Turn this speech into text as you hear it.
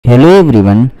Hello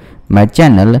everyone, my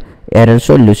channel Error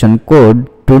Solution Code.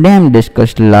 Today I am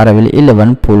discussing Laravel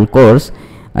 11 full course,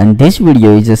 and this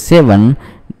video is a 7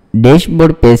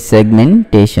 dashboard page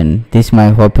segmentation. This is my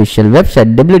official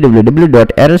website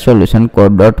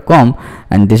www.errorsolutioncode.com,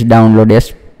 and this download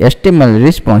HTML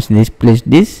response. Please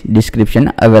this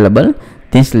description available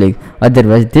this link.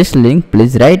 Otherwise this link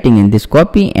please writing in this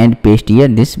copy and paste here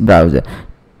this browser.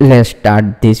 Let's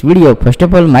start this video. First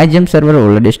of all, my gem server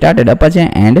already started Apache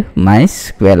and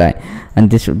MySQL, and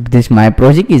this my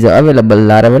project is available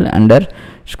Laravel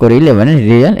 _11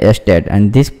 real estate,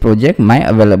 and this project my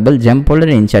available gem folder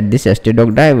inside this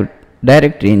htdoc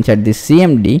directory. Inside this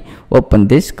cmd open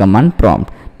this command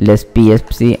prompt. Let's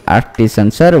php artisan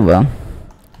server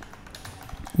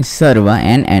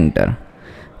and enter,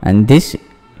 and this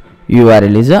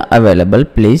URL is available.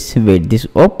 Please wait this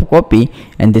copy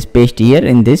and this paste here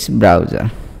in this browser.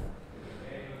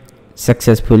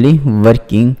 Successfully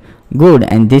working good,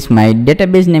 and this my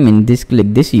database name. In this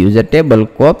click this user table,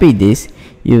 copy this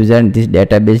user, this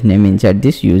database name inside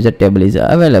this user table is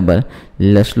available.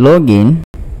 Let's log in,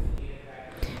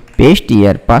 paste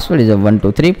here, password is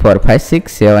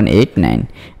 12345678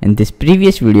 and this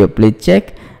previous video please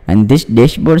check, and this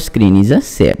dashboard screen is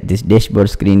set.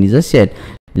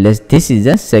 This is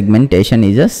a segmentation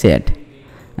is a set,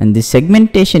 and this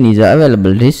segmentation is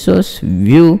available. Resource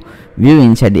view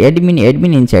inside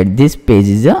admin inside this page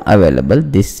is available.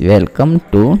 This welcome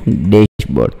to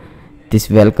dashboard.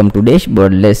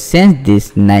 Let's change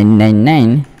this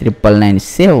 999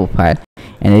 save file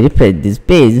and refresh this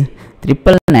page.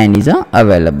 999 is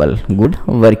available. Good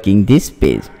working this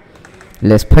page.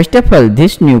 Let's first of all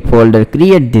this new folder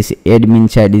create. This admin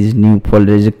side is new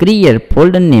folder is create.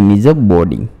 Folder name is a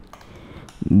body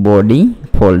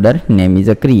folder name is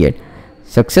a create.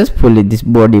 Successfully this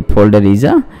body folder is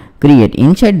a create.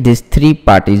 Inside this three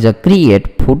part is a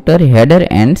create, footer, header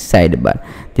and sidebar.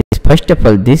 This first of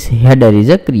all this header is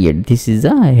a create. This is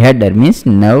a header means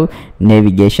now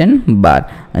navigation bar,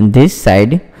 and this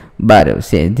sidebar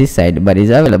this sidebar is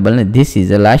available. This is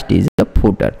the last is a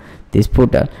footer. This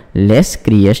footer. Let's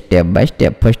create step by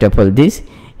step. First of all this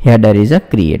header is a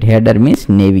create. Header means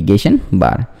navigation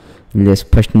bar. Let's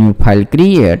first new file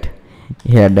create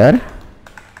header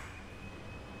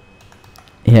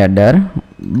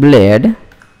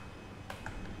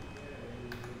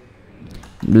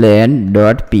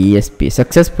blade.php.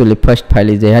 Successfully first file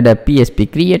is a header php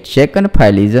create. Second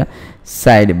file is a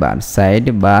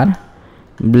sidebar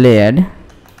blade.php.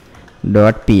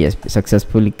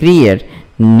 successfully create.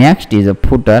 Next is a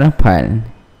footer file,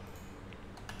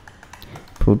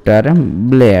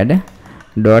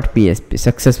 blade.php.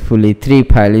 successfully three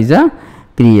file is a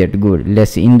create. Good.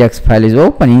 Let's index file is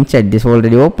open. Inside this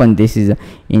already open. This is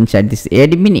inside this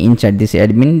admin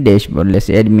dashboard. Let's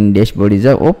admin dashboard is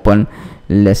open.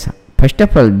 Let's first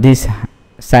of all this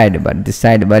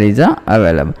sidebar is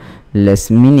available. Let's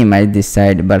minimize this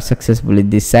sidebar. Successfully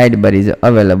this sidebar is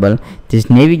available. This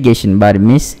navigation bar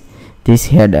means this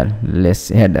header.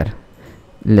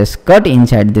 Let's cut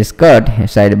inside this cut.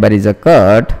 Sidebar is a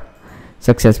cut.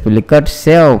 Successfully cut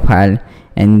save file,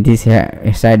 and this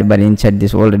sidebar inside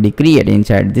this already create.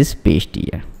 Inside this paste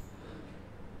here.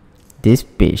 This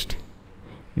paste.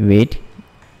 Wait,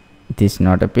 this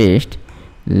not a paste.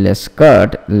 Let's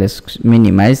cut. Let's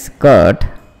minimize cut,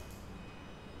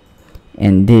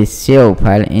 and this save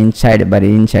file inside bar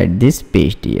inside this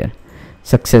paste here.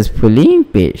 Successfully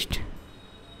paste.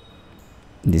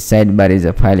 This sidebar is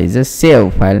a file is a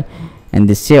save file, and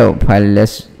the save file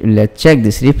let's check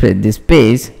this, refresh this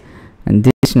page, and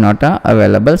this is not a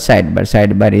available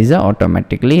sidebar is a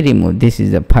automatically removed. This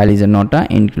is a file is a not a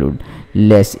include.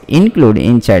 Let's include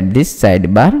inside this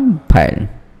sidebar file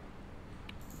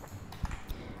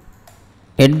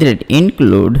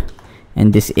 @include,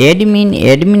 and this admin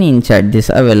inside this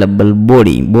available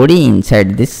body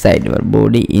inside this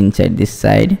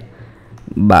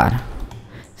sidebar.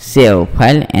 Save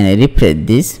file and refresh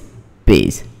this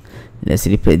page. Let's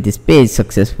refresh this page.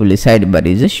 Successfully sidebar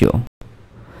is a show.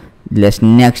 Let's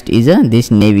next is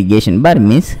this navigation bar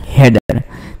means header.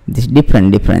 This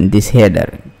different this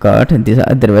header cut, this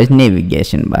otherwise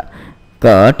navigation bar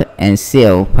cut, and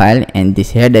save file, and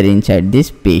this header inside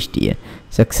this paste here.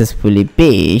 Successfully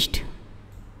paste.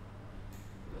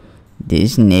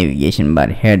 This navigation bar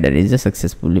header is a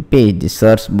successfully paste. The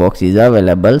search box is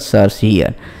available. Search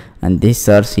here, and this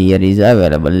search here is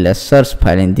available. Let's search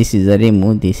file, and this is a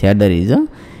remove. This header is a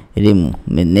remove.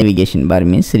 Navigation bar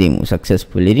means remove.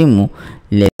 Successfully remove.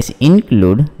 Let's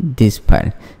include this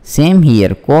file. Same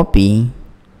here, copy,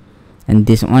 and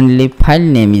this only file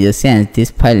name is a sense.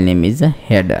 This file name is a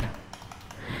header.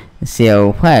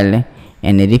 Save file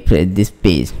and refresh this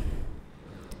page.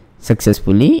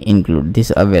 Successfully include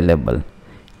this available,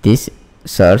 this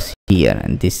search here,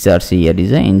 and this search here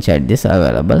is inside this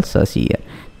available search here.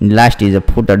 Last is a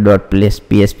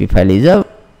footer.php file is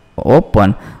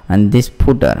open, and this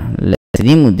footer, let's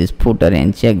remove this footer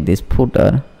and check this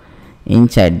footer.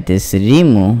 Inside this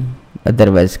remove,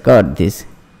 otherwise cut this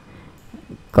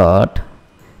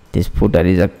footer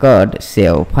is a cut,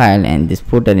 save file, and this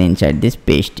footer inside this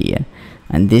paste here,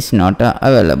 and this not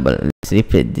available. Let's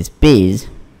refresh this page.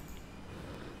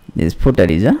 This footer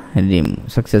is a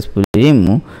remove, successfully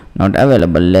remove, not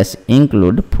available. Let's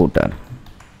include footer,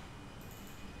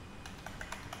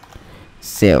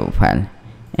 save file,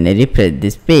 and refresh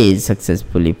this page.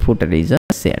 Successfully footer is a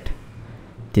set.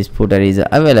 This footer is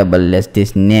available. Let's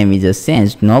this name is a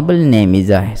changed. Noble name is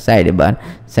a sidebar.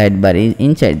 Sidebar is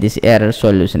inside this error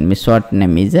solution. My short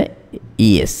name is a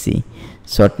ESC.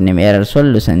 Short name error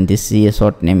solution. This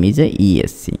short name is a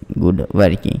ESC. Good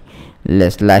working.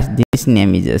 Let's last this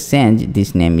name is a change.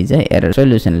 This name is a error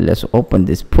solution. Let's open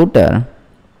this footer.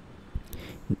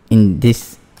 In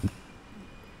this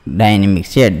dynamic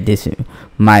set, this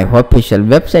my official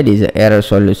website is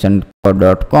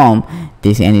errorsolution.com.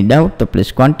 This any doubt, so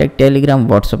please contact Telegram,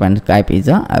 WhatsApp and Skype is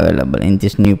available. In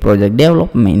this new project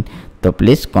development, so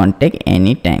please contact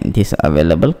anytime. This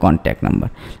available contact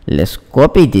number. Let's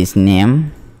copy this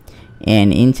name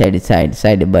and inside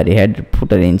sidebar header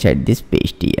footer inside this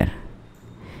paste here.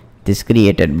 This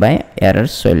created by error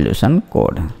solution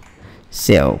code.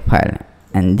 Save file,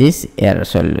 and this error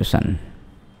solution.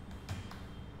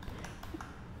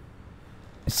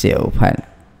 Save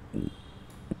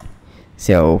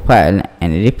file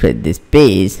and refresh this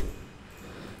page,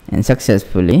 and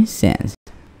successfully sends.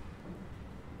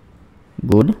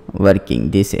 Good working.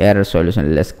 This error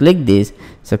solution, let's click this.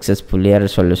 Successfully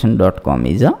errorsolution.com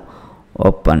is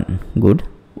open. Good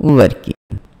working.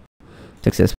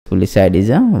 Successfully site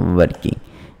is working.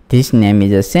 This name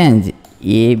is a change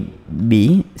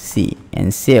ABC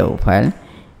and save file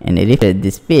and refresh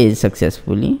this page.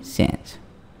 Successfully sends.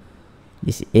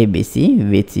 This ABC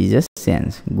which is a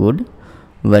sense. Good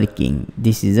working.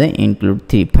 This is a include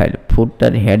 3 file,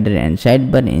 footer, header and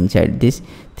sidebar. Inside this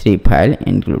 3 file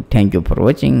include. Thank you for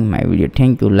watching my video.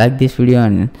 Thank you. Like this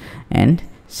video and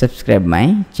subscribe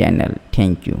my channel.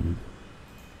 Thank you.